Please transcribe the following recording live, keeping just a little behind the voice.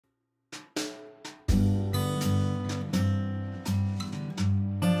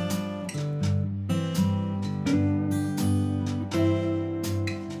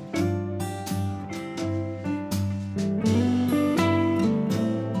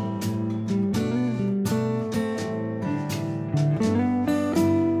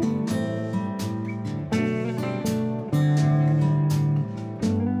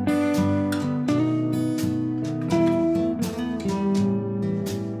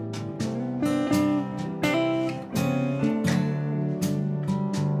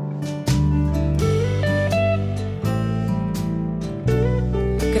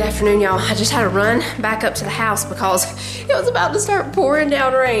afternoon, y'all. I just had to run back up to the house because it was about to start pouring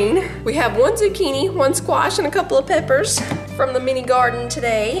down rain. We have one zucchini, one squash, and a couple of peppers from the mini garden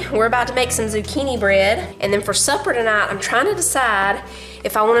today. We're about to make some zucchini bread. And then for supper tonight, I'm trying to decide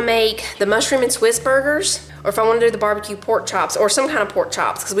if I want to make the mushroom and Swiss burgers or if I want to do the barbecue pork chops or some kind of pork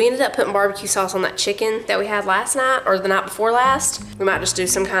chops, because we ended up putting barbecue sauce on that chicken that we had last night or the night before last. We might just do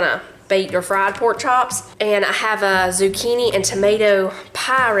some kind of baked or fried pork chops. And I have a zucchini and tomato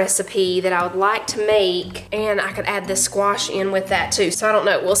pie recipe that I would like to make, and I could add this squash in with that too. So I don't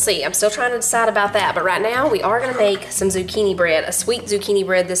know, we'll see. I'm still trying to decide about that, but right now we are gonna make some zucchini bread, a sweet zucchini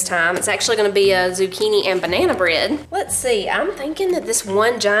bread this time. It's actually gonna be a zucchini and banana bread. Let's see, I'm thinking that this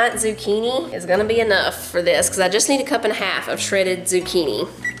one giant zucchini is gonna be enough for this because I just need a cup and a half of shredded zucchini.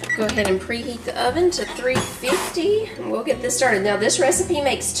 Go ahead and preheat the oven to 350 and we'll get this started. Now this recipe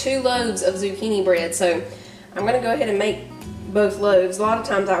makes 2 loaves of zucchini bread, so I'm gonna go ahead and make both loaves. A lot of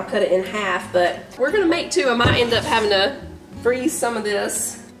times I'll cut it in half, but we're gonna make 2. I might end up having to freeze some of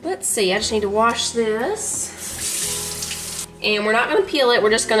this. Let's see, I just need to wash this. And we're not gonna peel it, we're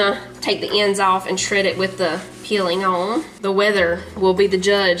just gonna take the ends off and shred it with the peeling on. The weather will be the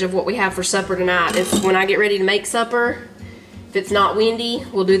judge of what we have for supper tonight. When I get ready to make supper, if it's not windy,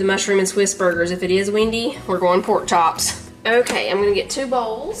 we'll do the mushroom and Swiss burgers. If it is windy, we're going pork chops. Okay, I'm gonna get 2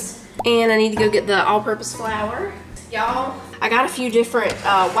 bowls. And I need to go get the all-purpose flour. Y'all, I got a few different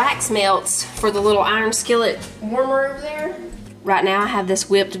wax melts for the little iron skillet warmer over there. Right now I have this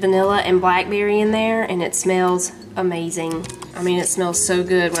whipped vanilla and blackberry in there, and it smells amazing. I mean, it smells so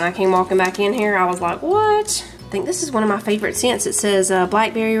good. When I came walking back in here, I was like, what? I think this is one of my favorite scents. It says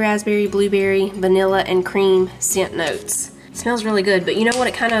blackberry, raspberry, blueberry, vanilla, and cream scent notes. It smells really good, but you know what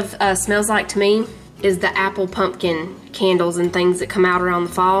it kind of smells like to me? Is the apple pumpkin candles and things that come out around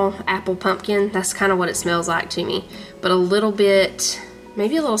the fall. Apple pumpkin, that's kind of what it smells like to me. But a little bit,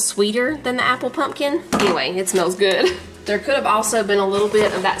 maybe a little sweeter than the apple pumpkin. Anyway, it smells good. There could have also been a little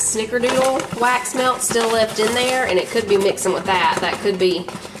bit of that snickerdoodle wax melt still left in there, and it could be mixing with that. That could be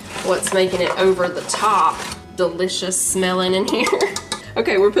what's making it over the top delicious smelling in here.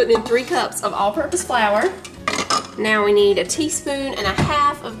 Okay, we're putting in 3 cups of all-purpose flour. Now we need 1.5 teaspoons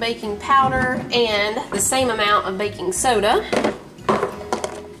of baking powder and the same amount of baking soda.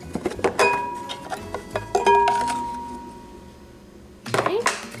 Okay.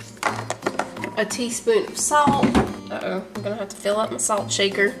 1 teaspoon of salt. Uh-oh, I'm gonna have to fill up my salt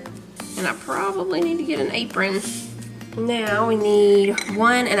shaker. And I probably need to get an apron. Now we need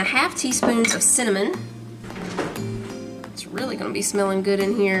 1.5 teaspoons of cinnamon. It's really gonna be smelling good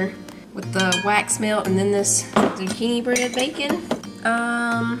in here with the wax melt and then this zucchini bread bacon.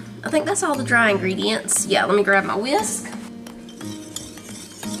 I think that's all the dry ingredients. Yeah, let me grab my whisk.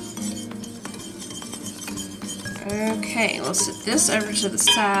 Okay, let's set this over to the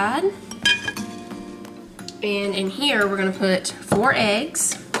side. And in here, we're gonna put 4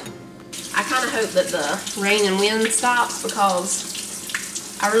 eggs. I kind of hope that the rain and wind stops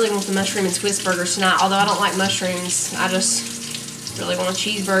because I really want the mushroom and Swiss burgers tonight. Although I don't like mushrooms, I just really want a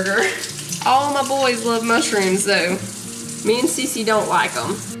cheeseburger. All my boys love mushrooms though. Me and Cece don't like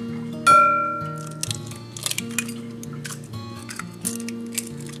them.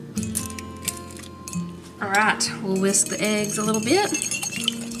 Alright, we'll whisk the eggs a little bit.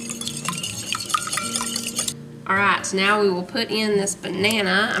 Alright, now we will put in this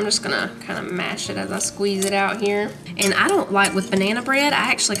banana. I'm just gonna kind of mash it as I squeeze it out here. And I don't like with banana bread,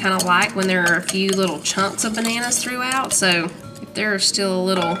 I actually kind of like when there are a few little chunks of bananas throughout. So if there are still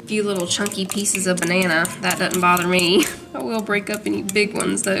a few little chunky pieces of banana, that doesn't bother me. I will break up any big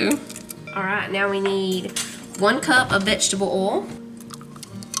ones though. Alright, now we need 1 cup of vegetable oil.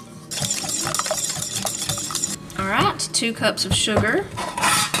 Alright, 2 cups of sugar.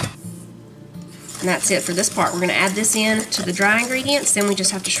 And that's it for this part. We're going to add this in to the dry ingredients, then we just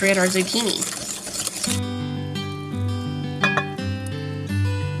have to shred our zucchini.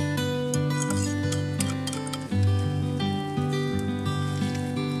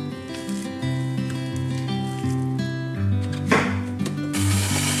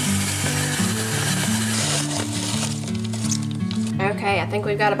 Okay, I think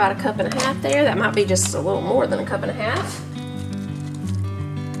we've got about 1.5 cups there. That might be just a little more than 1.5 cups.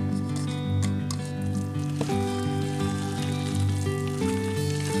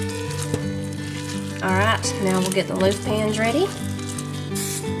 Alright, now we'll get the loaf pans ready.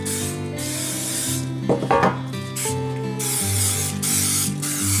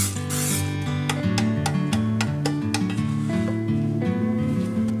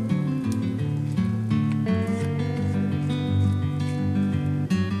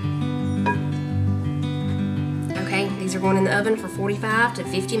 are going in the oven for 45 to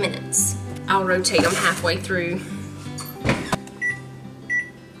 50 minutes. I'll rotate them halfway through.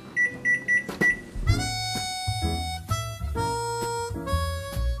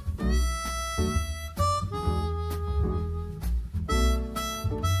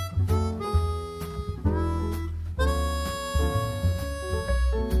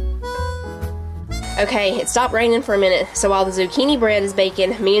 Okay, it stopped raining for a minute, so while the zucchini bread is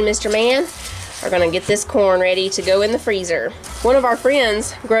baking, me and Mr. Man are gonna get this corn ready to go in the freezer. One of our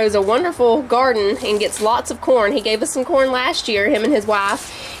friends grows a wonderful garden and gets lots of corn. He gave us some corn last year, him and his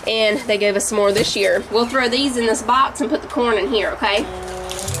wife, and they gave us some more this year. We'll throw these in this box and put the corn in here, okay?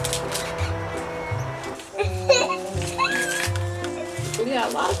 We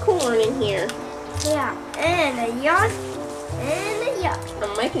got a lot of corn in here. Yeah, and a yuck, and a yuck.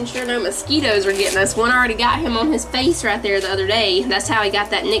 I'm making sure no mosquitoes are getting us. One already got him on his face right there the other day. That's how he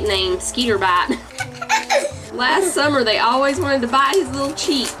got that nickname, Skeeter Bite. Last summer, they always wanted to bite his little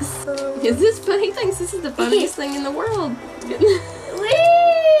cheeks. Is this funny? He thinks this is the funniest thing in the world.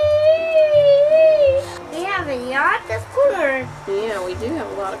 We have a lot of corn. Yeah, we do have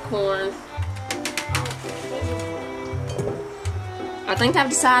a lot of corn. I think I've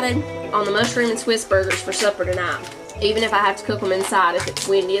decided on the mushroom and Swiss burgers for supper tonight. Even if I have to cook them inside if it's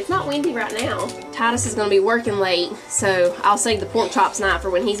windy. It's not windy right now. Titus is going to be working late, so I'll save the pork chops tonight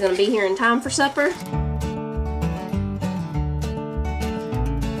for when he's going to be here in time for supper.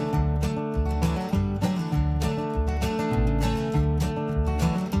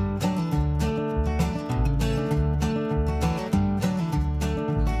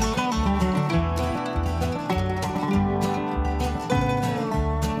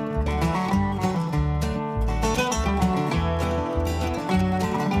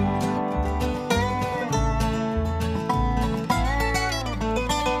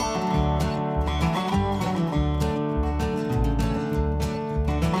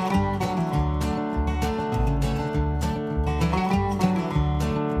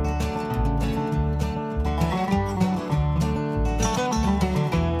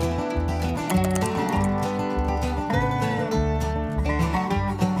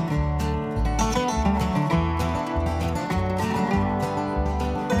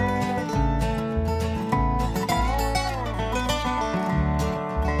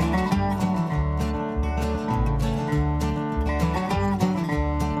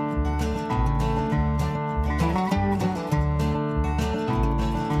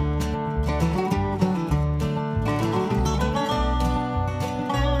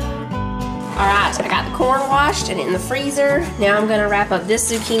 Alright, I got the corn washed and in the freezer. Now I'm going to wrap up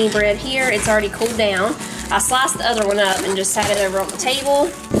this zucchini bread here. It's already cooled down. I sliced the other one up and just sat it over on the table.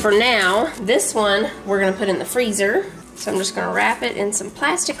 For now, this one we're going to put in the freezer. So I'm just going to wrap it in some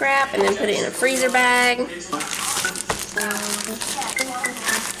plastic wrap and then put it in a freezer bag.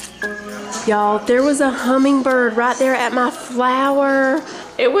 Y'all, there was a hummingbird right there at my flower.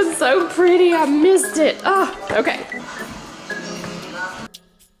 It was so pretty, I missed it. Oh, okay.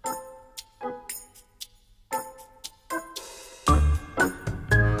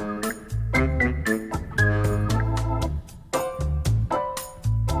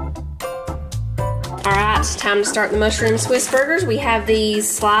 Alright, time to start the mushroom Swiss burgers. We have these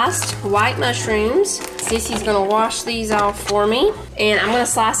sliced white mushrooms. Sissy's gonna wash these off for me. And I'm gonna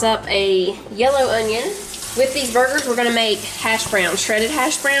slice up a yellow onion. With these burgers, we're gonna make hash browns, shredded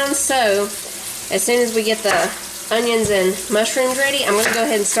hash browns. So, as soon as we get the onions and mushrooms ready, I'm gonna go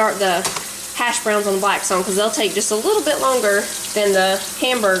ahead and start the hash browns on the Blackstone because they'll take just a little bit longer than the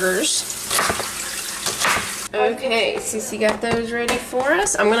hamburgers. Okay, Sissy got those ready for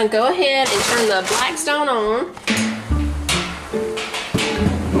us. I'm gonna go ahead and turn the Blackstone on.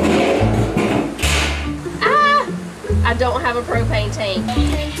 I don't have a propane tank.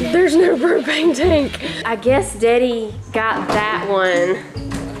 There's no propane tank. I guess Daddy got that one.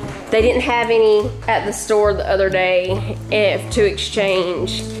 They didn't have any at the store the other day to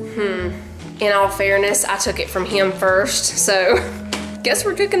exchange. In all fairness, I took it from him first, so guess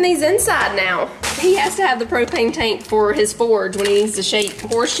we're cooking these inside now. He has to have the propane tank for his forge when he needs to shape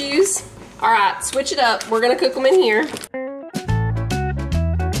horseshoes. All right, switch it up. We're gonna cook them in here.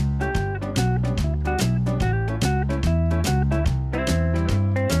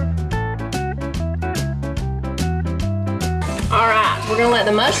 Alright, we're going to let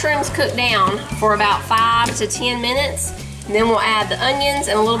the mushrooms cook down for about 5 to 10 minutes. And then we'll add the onions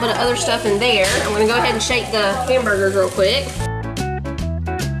and a little bit of other stuff in there. I'm going to go ahead and shake the hamburgers real quick.